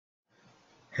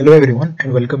Hello everyone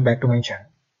and welcome back to my channel.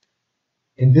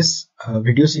 In this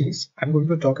video series, I'm going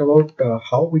to talk about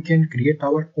how we can create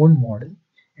our own model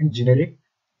and generate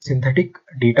synthetic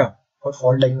data for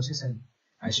fault diagnosis and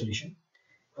isolation.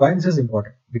 Why this is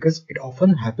important? Because it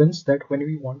often happens that when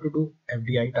we want to do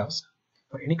FDI task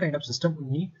for any kind of system, we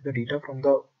need the data from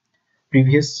the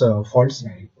previous fault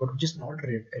scenario, but which is not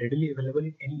readily available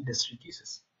in any industry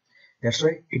cases. That's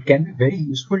why it can be very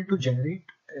useful to generate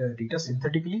data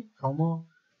synthetically from a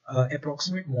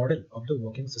approximate model of the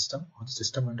working system or the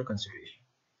system under consideration.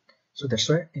 So that's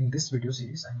why in this video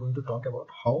series, I'm going to talk about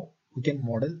how we can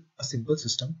model a simple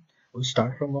system. We'll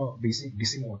start from a basic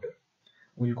DC motor.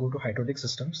 We'll go to hydraulic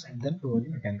systems and then purely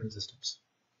mechanical systems.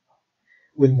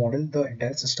 We'll model the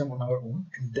entire system on our own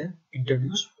and then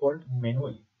introduce fault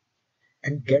manually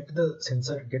and get the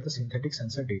synthetic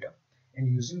sensor data. And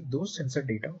using those sensor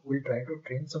data, we'll try to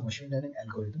train some machine learning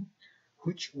algorithm,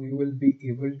 which we will be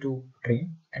able to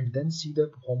train and then see the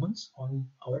performance on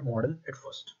our model at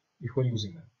first before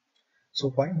using them.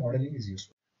 So why modeling is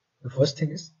useful? The first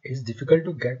thing is it is difficult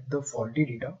to get the faulty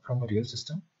data from a real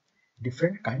system.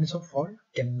 Different kinds of fault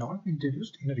cannot be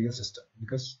introduced in a real system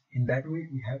because in that way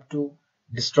we have to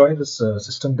destroy this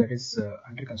system that is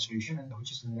under consideration and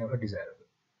which is never desirable.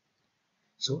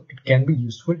 So it can be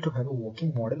useful to have a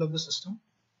working model of the system.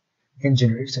 We can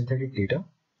generate synthetic data,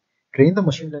 train the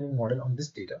machine learning model on this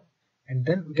data, and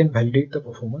then we can validate the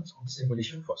performance of the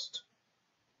simulation first.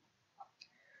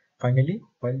 Finally,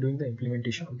 while doing the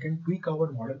implementation, we can tweak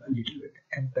our model a little bit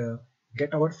and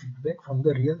get our feedback from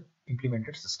the real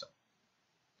implemented system.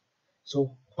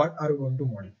 So what are we going to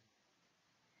model?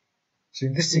 So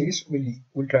in this series,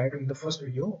 we'll try to, in the first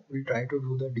video, we'll try to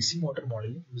do the DC motor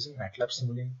modeling using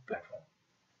MATLAB-SIMULINK platform.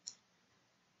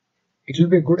 It will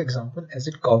be a good example as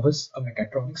it covers a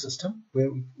mechatronic system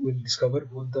where we will discover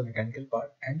both the mechanical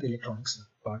part and the electronics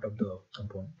part of the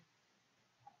component.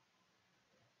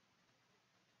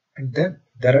 And then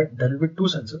there will be two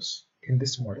sensors in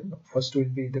this model. First will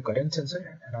be the current sensor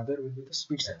and another will be the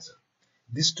speed sensor.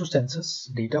 These two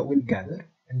sensors data will gather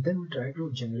and then we'll try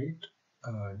to generate,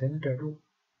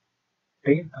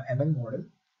 train a ML model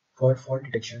for fault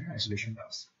detection and isolation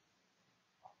tasks.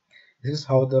 This is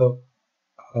how the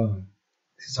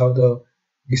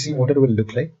DC motor will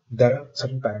look like. There are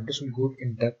certain parameters we'll go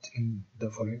in depth in the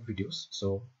following videos.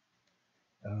 So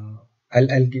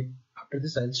I'll give, after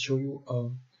this I'll show you a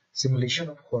simulation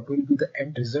of what will be the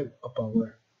end result of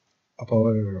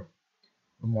our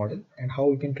model and how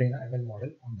we can train an ML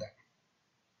model on that.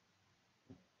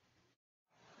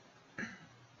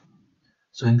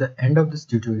 So in the end of this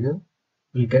tutorial,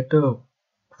 we'll get a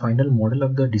final model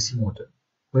of the DC motor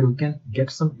where we can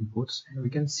get some inputs and we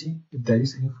can see if there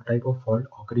is any type of fault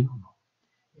occurring or not.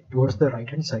 Towards the right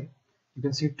hand side, you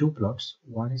can see two plots.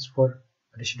 One is for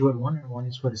residual 1 and one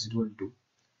is for residual 2.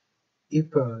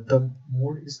 If the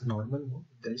mode is normal mode,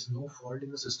 if there is no fault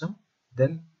in the system,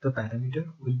 then the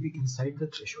parameter will be inside the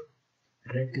threshold.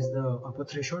 Red is the upper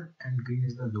threshold and green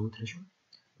is the lower threshold.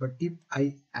 But if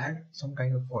I add some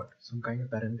kind of fault, some kind of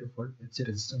parameter fault, let's say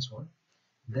resistance fault,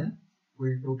 then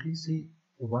we'll totally see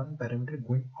one parameter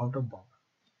going out of bound.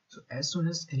 So as soon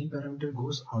as any parameter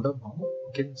goes out of bound,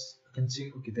 we can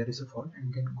say, okay, there is a fault and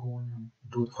we can go on and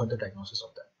do further diagnosis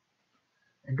of that.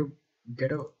 And to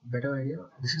get a better idea,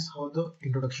 this is how the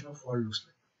introduction of fault looks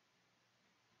like.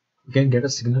 We can get a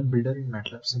signal builder in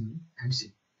MATLAB-SIMULINK and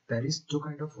see there is two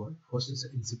kinds of fault. First is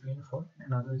an incipient fault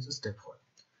and another is a step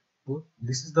fault.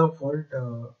 This is the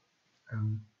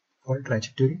fault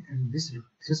trajectory and this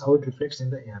is how it reflects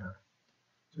in the ARR.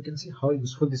 So you can see how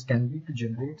useful this can be to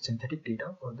generate synthetic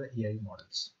data for the AI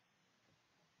models.